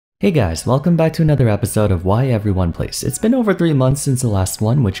Hey guys, welcome back to another episode of Why Everyone Plays. It's been over 3 months since the last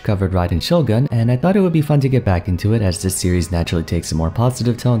one, which covered Raiden Shogun, and I thought it would be fun to get back into it as this series naturally takes a more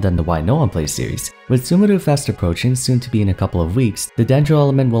positive tone than the Why No One Plays series. With Sumeru Fest approaching, soon to be in a couple of weeks, the Dendro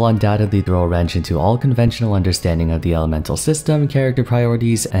element will undoubtedly throw a wrench into all conventional understanding of the elemental system, character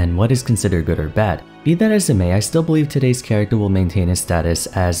priorities, and what is considered good or bad. Be that as it may, I still believe today's character will maintain his status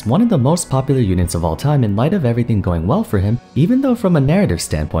as one of the most popular units of all time in light of everything going well for him, even though from a narrative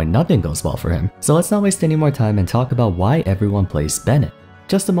standpoint nothing goes well for him. So let's not waste any more time and talk about why everyone plays Bennett.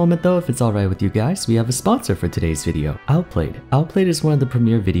 Just a moment though, if it's alright with you guys, we have a sponsor for today's video, Outplayed. Outplayed is one of the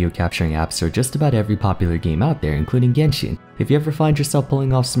premier video capturing apps for just about every popular game out there, including Genshin. If you ever find yourself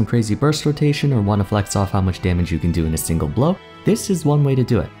pulling off some crazy burst rotation or want to flex off how much damage you can do in a single blow, this is one way to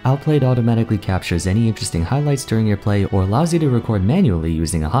do it. Outplayed automatically captures any interesting highlights during your play or allows you to record manually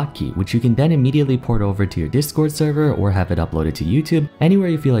using a hotkey, which you can then immediately port over to your Discord server or have it uploaded to YouTube, anywhere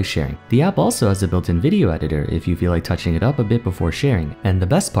you feel like sharing. The app also has a built-in video editor if you feel like touching it up a bit before sharing, and the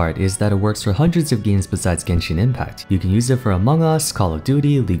best part is that it works for hundreds of games besides Genshin Impact. You can use it for Among Us, Call of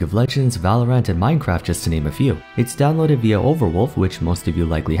Duty, League of Legends, Valorant, and Minecraft just to name a few. It's downloaded via Overwolf, which most of you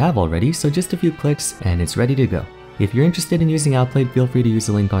likely have already, so just a few clicks and it's ready to go. If you're interested in using Outplayed, feel free to use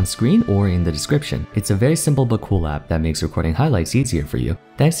the link on screen or in the description. It's a very simple but cool app that makes recording highlights easier for you.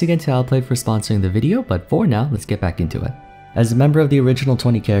 Thanks again to Outplayed for sponsoring the video, but for now, let's get back into it. As a member of the original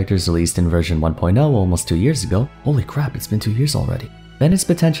 20 characters released in version 1.0 almost 2 years ago, holy crap, it's been 2 years already, Bennett's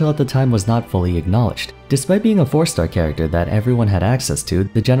potential at the time was not fully acknowledged. Despite being a 4-star character that everyone had access to,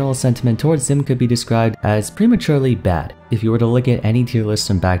 the general sentiment towards him could be described as prematurely bad. If you were to look at any tier list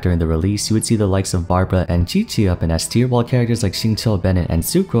from back during the release, you would see the likes of Barbara and Chi-Chi up in S tier, while characters like Xingqiu, Bennett, and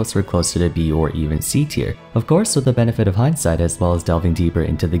Sucrose were closer to B or even C tier. Of course, with the benefit of hindsight as well as delving deeper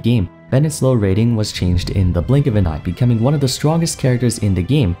into the game, Bennett's low rating was changed in the blink of an eye, becoming one of the strongest characters in the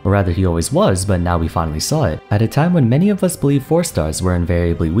game, or rather he always was, but now we finally saw it, at a time when many of us believe 4 stars were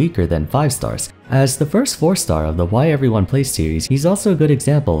invariably weaker than 5 stars. As the first 4-star of the Why Everyone Plays series, he's also a good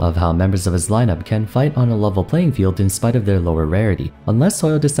example of how members of his lineup can fight on a level playing field in spite of their lower rarity. Unless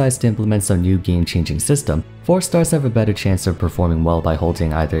Soil decides to implement some new game-changing system, 4 stars have a better chance of performing well by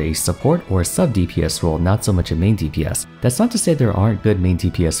holding either a support or sub-DPS role, not so much a main DPS. That's not to say there aren't good main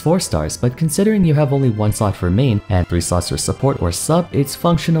DPS 4 stars, but considering you have only 1 slot for main and 3 slots for support or sub, it's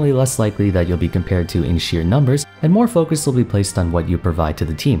functionally less likely that you'll be compared to in sheer numbers, and more focus will be placed on what you provide to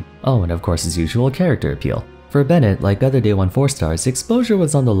the team. Oh, and of course as usual, character appeal. For Bennett, like other Day 1 4 stars, exposure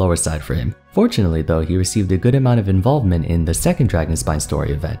was on the lower side for him. Fortunately though, he received a good amount of involvement in the second Dragonspine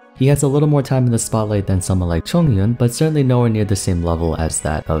story event. He has a little more time in the spotlight than someone like Chongyun, but certainly nowhere near the same level as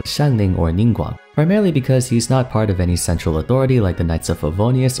that of Xiangling or Ningguang, primarily because he's not part of any central authority like the Knights of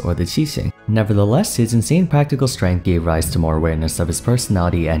Favonius or the Qixing. Nevertheless, his insane practical strength gave rise to more awareness of his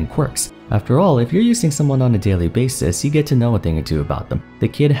personality and quirks. After all, if you're using someone on a daily basis, you get to know a thing or two about them. The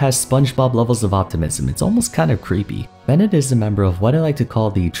kid has SpongeBob levels of optimism, it's almost kind of creepy. Bennett is a member of what I like to call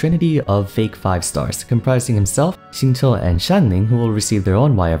the trinity of fake 5 stars, comprising himself, Xingqiu, and Xiangling, who will receive their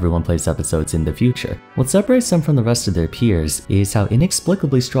own Why Everyone Plays episodes in the future. What separates them from the rest of their peers is how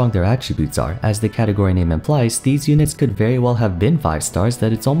inexplicably strong their attributes are. As the category name implies, these units could very well have been 5 stars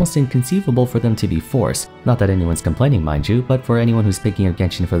that it's almost inconceivable for them to be 4s. Not that anyone's complaining, mind you, but for anyone who's picking up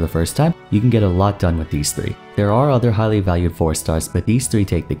Genshin for the first time, you can get a lot done with these 3. There are other highly valued 4 stars, but these 3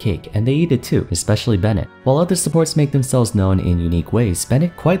 take the cake, and they eat it too, especially Bennett. While other supports make themselves known in unique ways,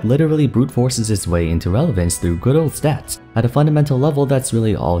 Bennett quite literally brute forces his way into relevance through good old stats. At a fundamental level, that's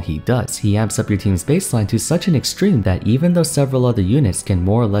really all he does. He amps up your team's baseline to such an extreme that even though several other units can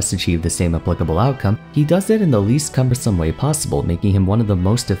more or less achieve the same applicable outcome, he does it in the least cumbersome way possible, making him one of the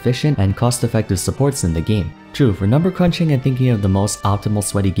most efficient and cost-effective supports in the game. True, for number crunching and thinking of the most optimal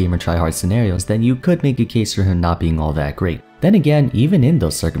sweaty gamer tryhard scenarios, then you could make a case for him not being all that great. Then again, even in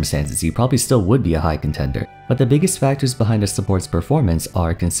those circumstances, he probably still would be a high contender. But the biggest factors behind a support's performance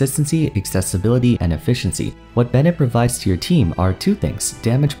are consistency, accessibility, and efficiency. What Bennett provides to your team are 2 things,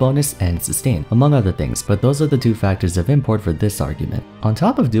 damage bonus and sustain, among other things, but those are the 2 factors of import for this argument. On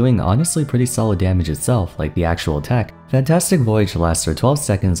top of doing honestly pretty solid damage itself, like the actual attack, Fantastic Voyage lasts for 12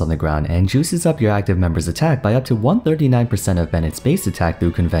 seconds on the ground and juices up your active member's attack by up to 139% of Bennett's base attack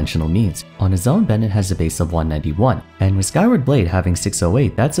through conventional means. On his own, Bennett has a base of 191, and with Skyward Blade having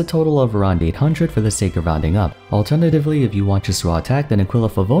 608, that's a total of around 800 for the sake of rounding up. Alternatively, if you want just raw attack, then Aquila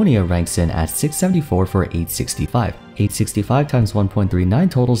Favonia ranks in at 674 for 865. 865 times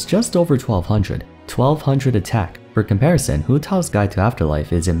 1.39 totals just over 1200. 1200 attack. For comparison, Hu Tao's Guide to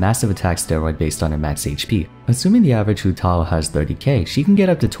Afterlife is a massive attack steroid based on her max HP. Assuming the average Hu Tao has 30k, she can get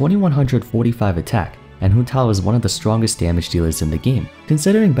up to 2145 attack. and Hu Tao is one of the strongest damage dealers in the game.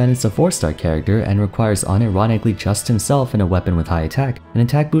 Considering Bennett's a 4-star character and requires unironically just himself and a weapon with high attack, an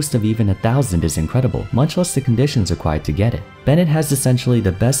attack boost of even 1000 is incredible, much less the conditions required to get it. Bennett has essentially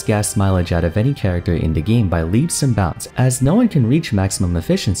the best gas mileage out of any character in the game by leaps and bounds, as no one can reach maximum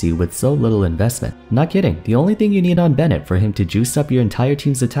efficiency with so little investment. Not kidding, the only thing you need on Bennett for him to juice up your entire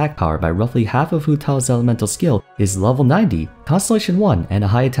team's attack power by roughly half of Hu Tao's elemental skill is level 90, Constellation 1, and a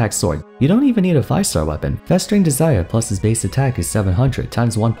high attack sword. You don't even need a 5-star weapon. Festering Desire plus his base attack is 700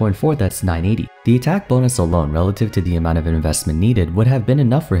 times 1.4, that's 980. The attack bonus alone relative to the amount of investment needed would have been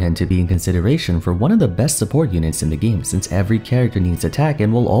enough for him to be in consideration for one of the best support units in the game, since every character needs attack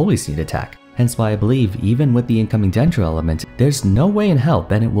and will always need attack. Hence why I believe, even with the incoming Dendro element, there's no way in hell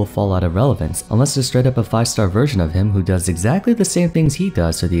Bennett will fall out of relevance unless there's straight up a 5-star version of him who does exactly the same things he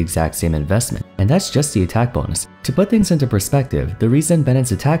does for the exact same investment, and that's just the attack bonus. To put things into perspective, the reason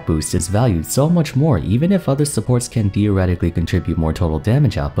Bennett's attack boost is valued so much more even if other supports can theoretically contribute more total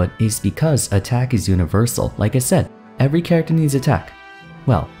damage output is because attack is universal. Like I said, every character needs attack.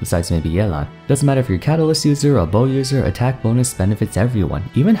 Well, besides maybe Yelan. Doesn't matter if you're a Catalyst user or a bow user, attack bonus benefits everyone.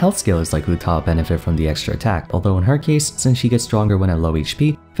 Even health scalers like Hu Tao benefit from the extra attack, although in her case, since she gets stronger when at low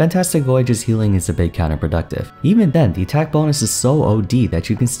HP, Fantastic Voyage's healing is a bit counterproductive. Even then, the attack bonus is so OD that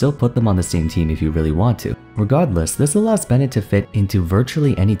you can still put them on the same team if you really want to. Regardless, this allows Bennett to fit into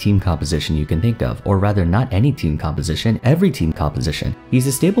virtually any team composition you can think of, or rather not any team composition, every team composition. He's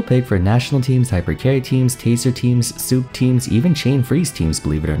a staple pick for national teams, hyper carry teams, taser teams, soup teams, even chain freeze teams,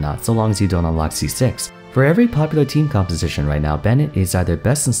 believe it or not, so long as you don't unlock C6. For every popular team composition right now, Bennett is either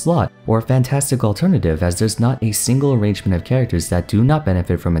best in slot or a fantastic alternative, as there's not a single arrangement of characters that do not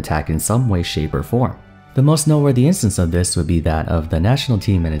benefit from attack in some way, shape, or form. The most noteworthy instance of this would be that of the national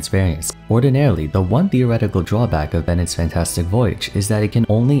team and its variants. Ordinarily, the one theoretical drawback of Bennett's Fantastic Voyage is that it can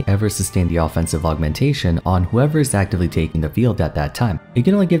only ever sustain the offensive augmentation on whoever is actively taking the field at that time. It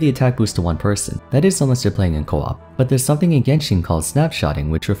can only give the attack boost to one person, that is unless you're playing in co-op. But there's something in Genshin called snapshotting,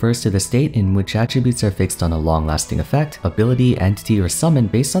 which refers to the state in which attributes are fixed on a long-lasting effect, ability, entity, or summon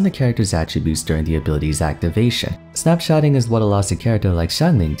based on the character's attributes during the ability's activation. Snapshotting is what allows a character like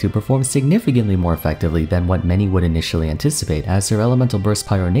Xiangling to perform significantly more effectively than what many would initially anticipate, as her elemental burst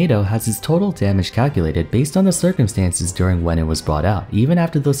Pyronado has its total damage calculated based on the circumstances during when it was brought out, even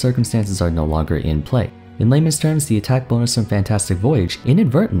after those circumstances are no longer in play. In layman's terms, the attack bonus from Fantastic Voyage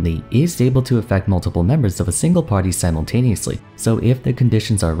inadvertently is able to affect multiple members of a single party simultaneously, so if the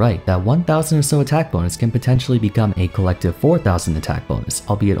conditions are right, that 1000 or so attack bonus can potentially become a collective 4000 attack bonus,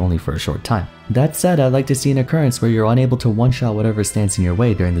 albeit only for a short time. That said, I'd like to see an occurrence where you're unable to one-shot whatever stands in your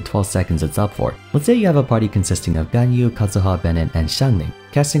way during the 12 seconds it's up for. Let's say you have a party consisting of Ganyu, Kazuha, Bennett, and Xiangling.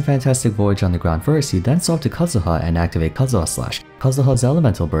 Casting Fantastic Voyage on the ground first, you then swap to Kazuha and activate Kazuha Slash. Kazuha's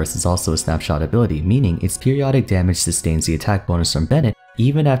elemental burst is also a snapshot ability, meaning its periodic damage sustains the attack bonus from Bennett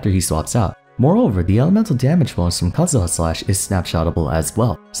even after he swaps out. Moreover, the elemental damage bonus from Kazuha Slash is snapshotable as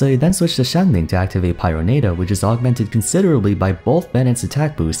well, so you then switch to Xiangling to activate Pyronado, which is augmented considerably by both Bennett's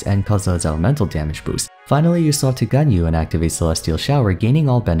attack boost and Kazuha's elemental damage boost. Finally, you swap to Ganyu and activate Celestial Shower, gaining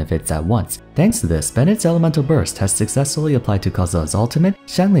all benefits at once. Thanks to this, Bennett's elemental burst has successfully applied to Kazuha's ultimate,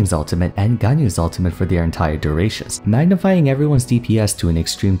 Xiangling's ultimate, and Ganyu's ultimate for their entire durations, magnifying everyone's DPS to an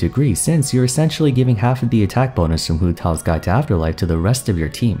extreme degree since you're essentially giving half of the attack bonus from Hu Tao's Guide to Afterlife to the rest of your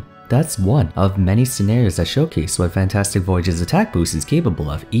team. That's one of many scenarios that showcase what Fantastic Voyage's attack boost is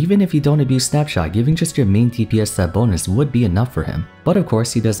capable of. Even if you don't abuse Snapshot, giving just your main DPS that bonus would be enough for him. But of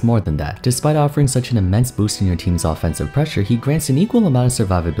course, he does more than that. Despite offering such an immense boost in your team's offensive pressure, he grants an equal amount of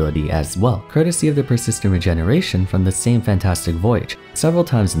survivability as well, courtesy of the persistent regeneration from the same Fantastic Voyage. Several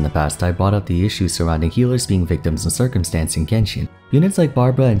times in the past, I brought up the issues surrounding healers being victims of circumstance in Genshin. Units like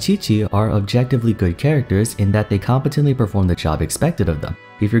Barbara and Chi-Chi are objectively good characters in that they competently perform the job expected of them.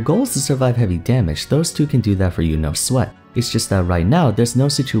 If your goal is to survive heavy damage, those two can do that for you no sweat. It's just that right now, there's no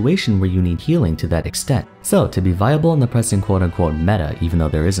situation where you need healing to that extent. So, to be viable in the present quote-unquote meta, even though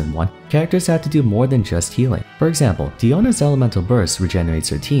there isn't one, characters have to do more than just healing. For example, Diona's elemental burst regenerates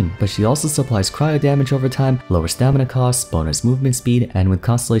her team, but she also supplies cryo damage over time, lower stamina costs, bonus movement speed, and with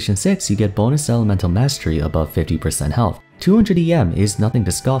Constellation 6, you get bonus elemental mastery above 50% health. 200 EM is nothing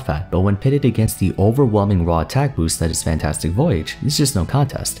to scoff at, but when pitted against the overwhelming raw attack boost that is Fantastic Voyage, it's just no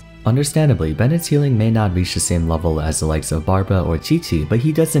contest. Understandably, Bennett's healing may not reach the same level as the likes of Barbara or Chi-Chi, but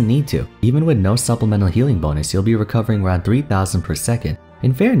he doesn't need to. Even with no supplemental healing bonus, you'll be recovering around 3000 per second.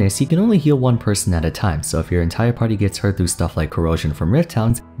 In fairness, he can only heal one person at a time, so if your entire party gets hurt through stuff like corrosion from Rift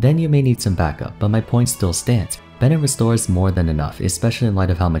Towns, then you may need some backup, but my point still stands. Bennett restores more than enough, especially in light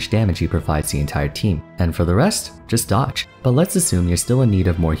of how much damage he provides the entire team. And for the rest, just dodge. But let's assume you're still in need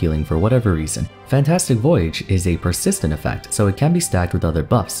of more healing for whatever reason. Fantastic Voyage is a persistent effect, so it can be stacked with other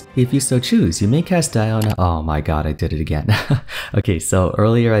buffs. If you so choose, you may cast Diona— oh my god, I did it again. Okay, so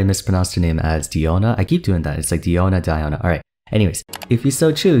earlier I mispronounced her name as Diona. I keep doing that, it's like Diona. Alright. Anyways, if you so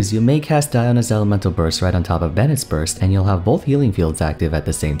choose, you may cast Diona's Elemental Burst right on top of Bennett's Burst and you'll have both healing fields active at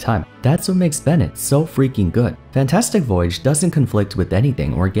the same time. That's what makes Bennett so freaking good. Fantastic Voyage doesn't conflict with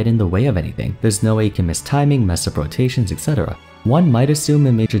anything or get in the way of anything. There's no way it can miss timing, mess up rotations, etc. One might assume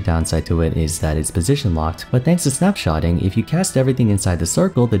a major downside to it is that it's position locked, but thanks to snapshotting, if you cast everything inside the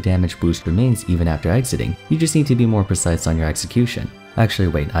circle, the damage boost remains even after exiting. You just need to be more precise on your execution. Actually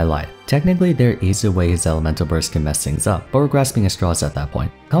wait, I lied. Technically there is a way his Elemental Burst can mess things up, but we're grasping at straws at that point.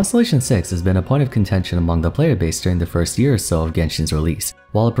 Constellation 6 has been a point of contention among the player base during the first year or so of Genshin's release.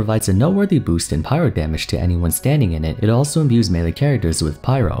 While it provides a noteworthy boost in pyro damage to anyone standing in it, it also imbues melee characters with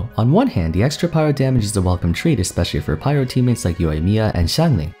pyro. On one hand, the extra pyro damage is a welcome treat, especially for pyro teammates like Yoimiya and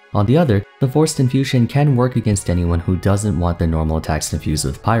Xiangling. On the other, the forced infusion can work against anyone who doesn't want their normal attacks infused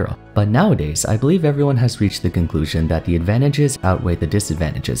with pyro. But nowadays, I believe everyone has reached the conclusion that the advantages outweigh the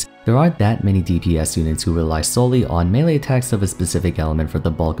disadvantages. There aren't that many DPS units who rely solely on melee attacks of a specific element for the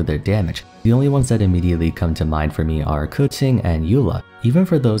bulk of their damage. The only ones that immediately come to mind for me are Kuting and Eula. Even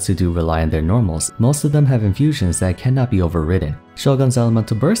for those who do rely on their normals, most of them have infusions that cannot be overridden. Shogun's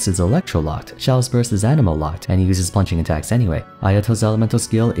Elemental Burst is Electro-locked, Xiao's Burst is Animo-locked, and he uses punching attacks anyway. Ayato's Elemental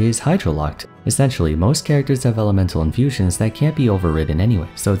Skill is Hydro-locked. Essentially, most characters have elemental infusions that can't be overridden anyway,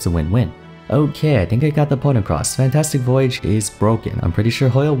 so it's a win-win. Okay, I think I got the point across. Fantastic Voyage is broken. I'm pretty sure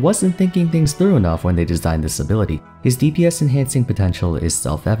Hoyo wasn't thinking things through enough when they designed this ability. His DPS enhancing potential is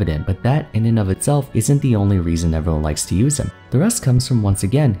self-evident, but that in and of itself isn't the only reason everyone likes to use him. The rest comes from, once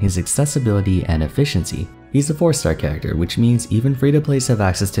again, his accessibility and efficiency. He's a 4-star character, which means even free-to-plays have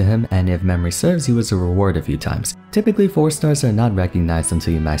access to him, and if memory serves, he was a reward a few times. Typically, 4-stars are not recognized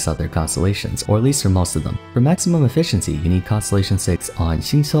until you max out their constellations, or at least for most of them. For maximum efficiency, you need Constellation 6 on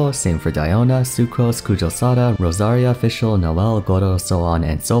Shinto, same for Diona, Sucrose, Kujosada, Rosaria, Fischl, Noelle, Goro, so on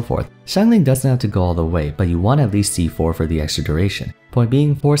and so forth. Xiangling doesn't have to go all the way, but you want at least C4 for the extra duration. Point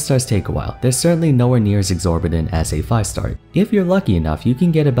being, 4-stars take a while. They're certainly nowhere near as exorbitant as a 5-star. If you're lucky enough, you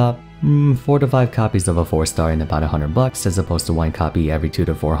can get about 4 to 5 copies of a 4-star in about $100 as opposed to 1 copy every 2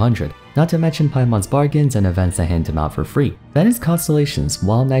 to 400. Not to mention Paimon's bargains and events that hand him out for free. Bennett's constellations,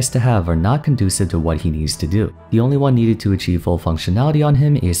 while nice to have, are not conducive to what he needs to do. The only one needed to achieve full functionality on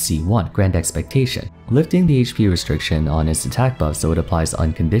him is C1, Grand Expectation, lifting the HP restriction on his attack buff so it applies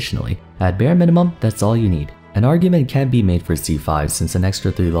unconditionally. At bare minimum, that's all you need. An argument can be made for C5 since an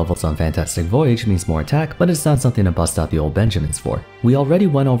extra 3 levels on Fantastic Voyage means more attack, but it's not something to bust out the old Benjamins for. We already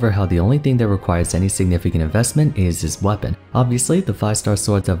went over how the only thing that requires any significant investment is his weapon. Obviously, the 5-star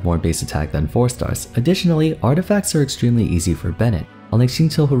swords have more base attack than 4-stars. Additionally, artifacts are extremely easy for Bennett. Unlike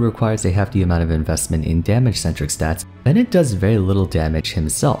Shinto, who requires a hefty amount of investment in damage-centric stats, Bennett does very little damage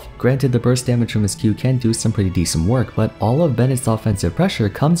himself. Granted, the burst damage from his Q can do some pretty decent work, but all of Bennett's offensive pressure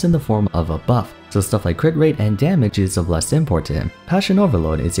comes in the form of a buff, so stuff like crit rate and damage is of less import to him. Passion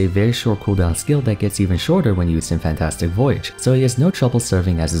Overload is a very short cooldown skill that gets even shorter when used in Fantastic Voyage, so he has no trouble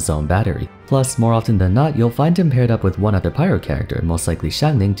serving as his own battery. Plus, more often than not, you'll find him paired up with one other pyro character, most likely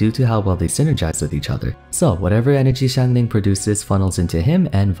Xiangling due to how well they synergize with each other. So whatever energy Xiangling produces funnels into him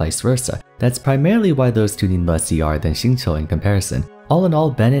and vice versa. That's primarily why those two need less CR than Shinto in comparison. All in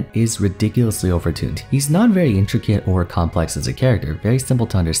all, Bennett is ridiculously overtuned. He's not very intricate or complex as a character, very simple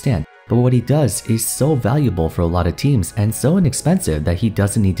to understand. But what he does is so valuable for a lot of teams and so inexpensive that he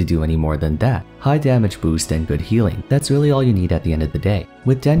doesn't need to do any more than that. High damage boost and good healing, that's really all you need at the end of the day.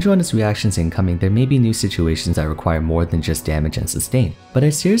 With Dendro and his reactions incoming, there may be new situations that require more than just damage and sustain, but I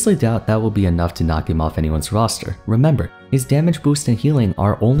seriously doubt that will be enough to knock him off anyone's roster. Remember, his damage boost and healing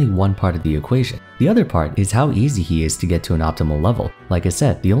are only one part of the equation. The other part is how easy he is to get to an optimal level. Like I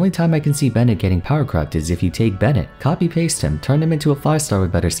said, the only time I can see Bennett getting power crept is if you take Bennett, copy-paste him, turn him into a 5-star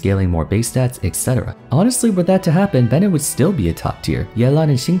with better scaling, more base stats, etc. Honestly, were that to happen, Bennett would still be a top tier. Yelan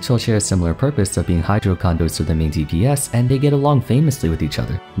and Xingqiu share a similar purpose of being hydro conduits to the main DPS, and they get along famously with each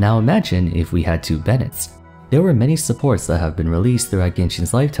other. Now imagine if we had 2 Bennetts. There were many supports that have been released throughout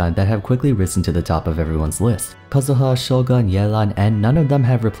Genshin's lifetime that have quickly risen to the top of everyone's list. Kazuha, Shogun, Yelan, and none of them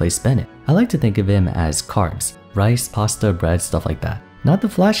have replaced Bennett. I like to think of him as carbs. Rice, pasta, bread, stuff like that. Not the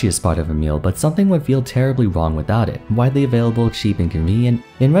flashiest part of a meal, but something would feel terribly wrong without it. Widely available, cheap, and convenient.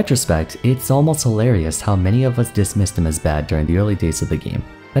 In retrospect, it's almost hilarious how many of us dismissed him as bad during the early days of the game.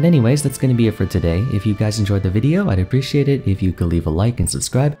 But anyways, that's gonna be it for today. If you guys enjoyed the video, I'd appreciate it if you could leave a like and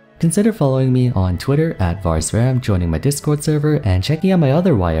subscribe. Consider following me on Twitter at Vars, joining my Discord server, and checking out my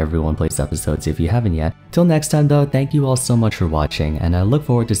other Why Everyone Plays episodes if you haven't yet. Till next time though, thank you all so much for watching, and I look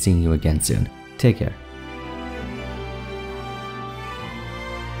forward to seeing you again soon. Take care.